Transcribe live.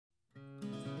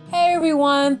Hey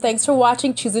everyone, thanks for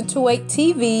watching Choosing to Wait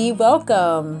TV.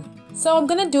 Welcome. So I'm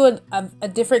gonna do a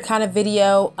different kind of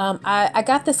video. I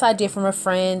got this idea from a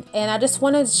friend, and I just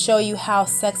wanted to show you how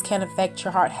sex can affect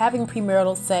your heart. Having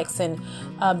premarital sex and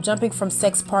jumping from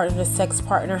sex partner to sex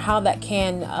partner, how that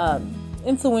can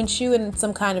influence you in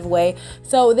some kind of way.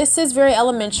 So this is very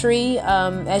elementary.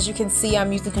 As you can see,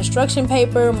 I'm using construction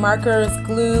paper, markers,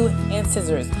 glue, and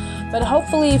scissors. But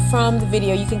hopefully from the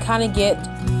video you can kind of get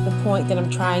the point that I'm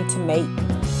trying to make.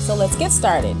 So let's get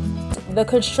started. The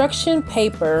construction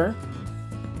paper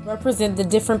represent the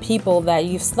different people that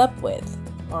you've slept with,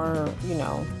 or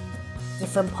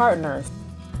different partners.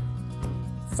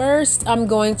 First, I'm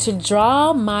going to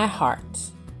draw my heart,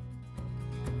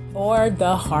 or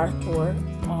the heart, or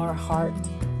our heart,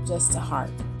 just a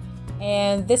heart.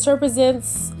 And this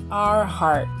represents our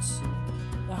heart,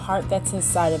 the heart that's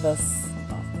inside of us.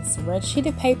 This red sheet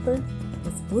of paper,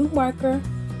 this blue marker,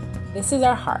 this is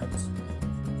our heart.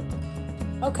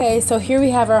 Okay, so here we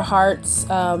have our hearts.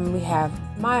 We have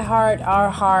my heart, our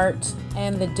heart,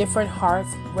 and the different hearts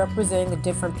representing the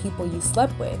different people you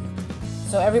slept with.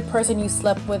 So every person you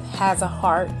slept with has a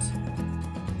heart.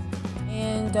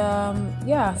 And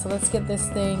yeah, so let's get this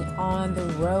thing on the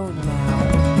road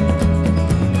now.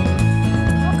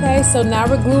 Okay, so now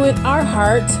we're gluing our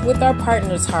heart with our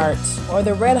partner's heart, or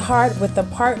the red heart with the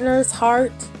partner's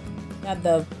heart that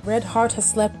the red heart has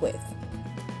slept with.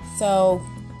 So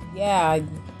yeah,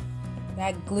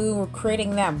 that glue, we're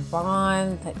creating that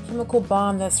bond, that chemical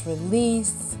bond that's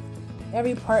released.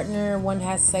 Every partner one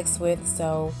has sex with,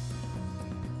 so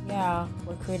yeah,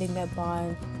 we're creating that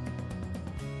bond.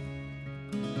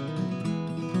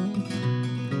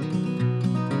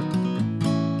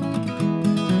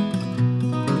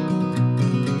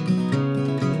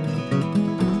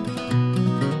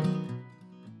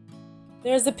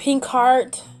 There's a pink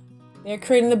heart. They're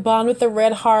creating the bond with the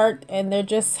red heart, and they're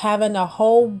just having a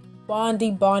whole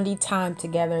bondy time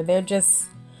together. They're just,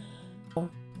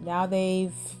 now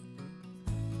they've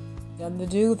done the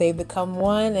do, they've become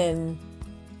one, and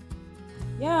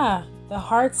yeah, the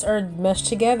hearts are meshed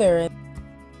together.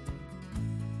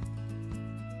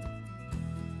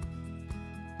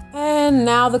 And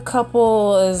now the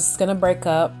couple is gonna break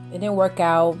up. It didn't work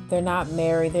out. They're not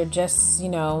married. They're just, it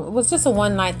was just a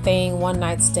one-night thing,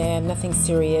 one-night stand, nothing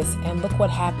serious. And look what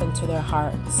happened to their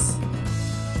hearts.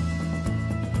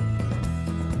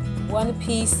 One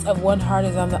piece of one heart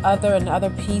is on the other, and the other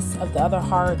piece of the other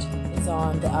heart is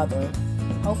on the other.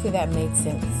 Hopefully that made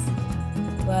sense.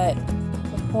 But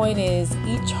the point is,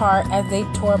 each heart, as they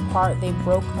tore apart, they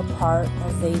broke apart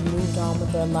as they moved on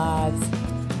with their lives.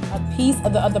 A piece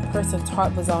of the other person's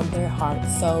heart was on their heart,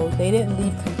 so they didn't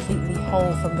leave completely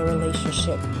whole from the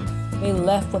relationship. They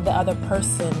left with the other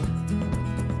person,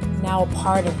 now a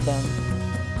part of them.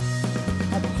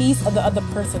 A piece of the other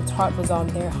person's heart was on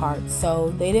their heart,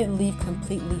 so they didn't leave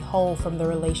completely whole from the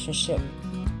relationship.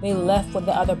 They left with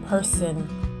the other person,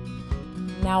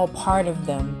 now a part of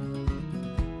them.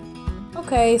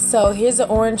 Okay, so here's the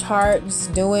orange heart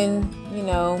just doing,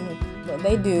 what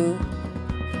they do.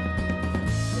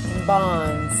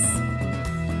 Bonds.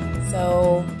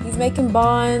 So he's making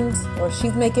bonds, or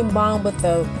she's making bond with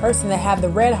the person that had the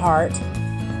red heart,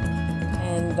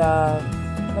 and the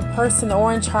person, the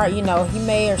orange heart, he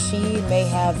may or she may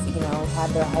have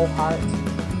had their whole heart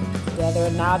together,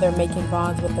 and now they're making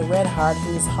bonds with the red heart,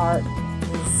 whose heart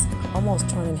is almost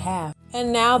torn in half.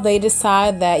 And now they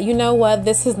decide that, what,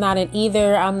 this is not an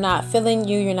either. I'm not feeling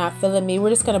you, you're not feeling me,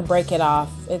 we're just gonna break it off.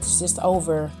 It's just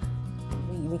over.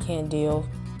 We can't deal.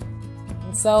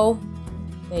 So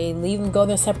they leave and go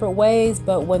their separate ways,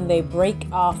 but when they break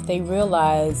off, they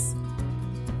realize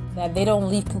that they don't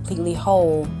leave completely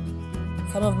whole.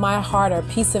 Some of my heart, or a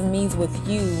piece of me, is with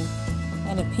you,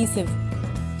 and a piece of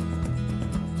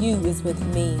you is with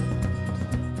me.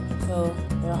 So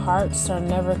their hearts are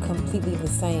never completely the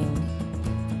same.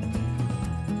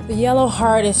 The yellow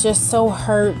heart is just so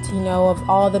hurt, of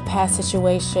all the past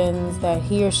situations that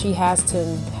he or she had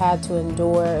to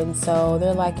endure, and so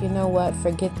they're like, what,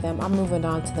 forget them. I'm moving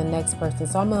on to the next person.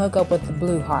 So I'm gonna hook up with the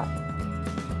blue heart.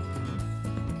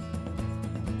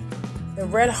 The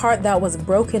red heart that was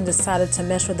broken decided to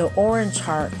mesh with the orange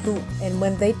heart, and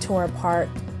when they tore apart,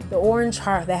 the orange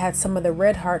heart that had some of the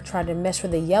red heart tried to mesh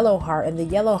with the yellow heart, and the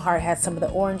yellow heart had some of the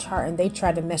orange heart, and they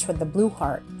tried to mesh with the blue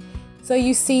heart. So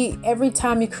you see, every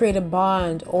time you create a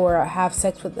bond or have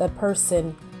sex with a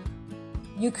person,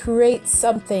 you create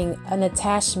something, an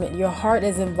attachment. Your heart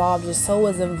is involved, your soul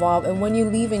is involved. And when you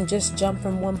leave and just jump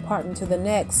from one partner to the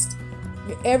next,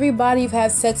 everybody you've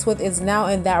had sex with is now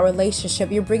in that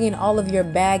relationship. You're bringing all of your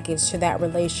baggage to that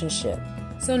relationship.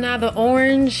 So now the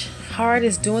orange heart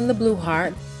is doing the blue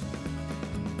heart.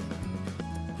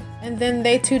 And then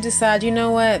they too decide, you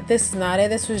know what, this is not it.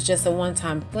 This was just a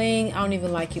one-time fling. I don't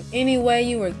even like you anyway.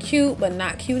 You were cute, but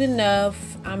not cute enough.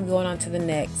 I'm going on to the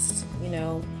next, you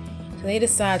know. So they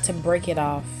decide to break it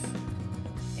off.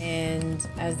 And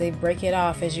as they break it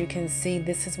off, as you can see,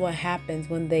 this is what happens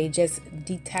when they just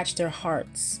detach their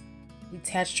hearts,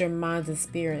 detach their minds and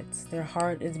spirits. Their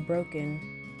heart is broken.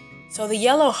 So the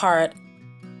yellow heart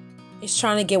is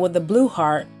trying to get with the blue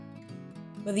heart,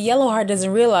 but the yellow heart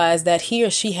doesn't realize that he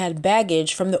or she had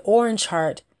baggage from the orange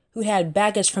heart, who had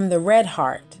baggage from the red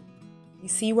heart. You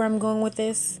see where I'm going with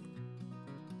this?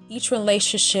 Each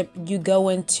relationship you go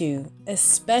into,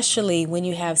 especially when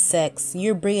you have sex,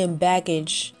 you're bringing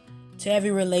baggage to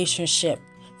every relationship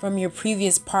from your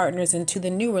previous partners into the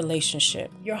new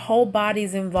relationship. Your whole body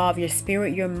is involved, your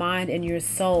spirit, your mind, and your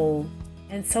soul.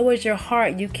 And so is your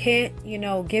heart. You can't,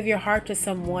 give your heart to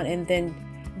someone and then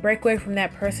break away from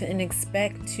that person and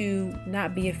expect to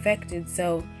not be affected.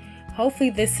 So hopefully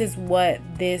this is what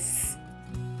this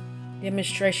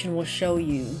demonstration will show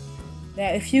you.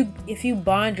 That if you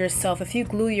bond yourself, if you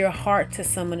glue your heart to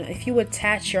someone, if you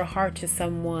attach your heart to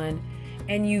someone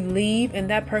and you leave and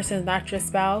that person is not your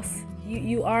spouse,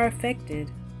 you are affected.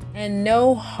 And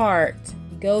no heart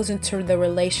goes into the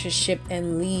relationship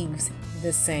and leaves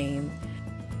the same.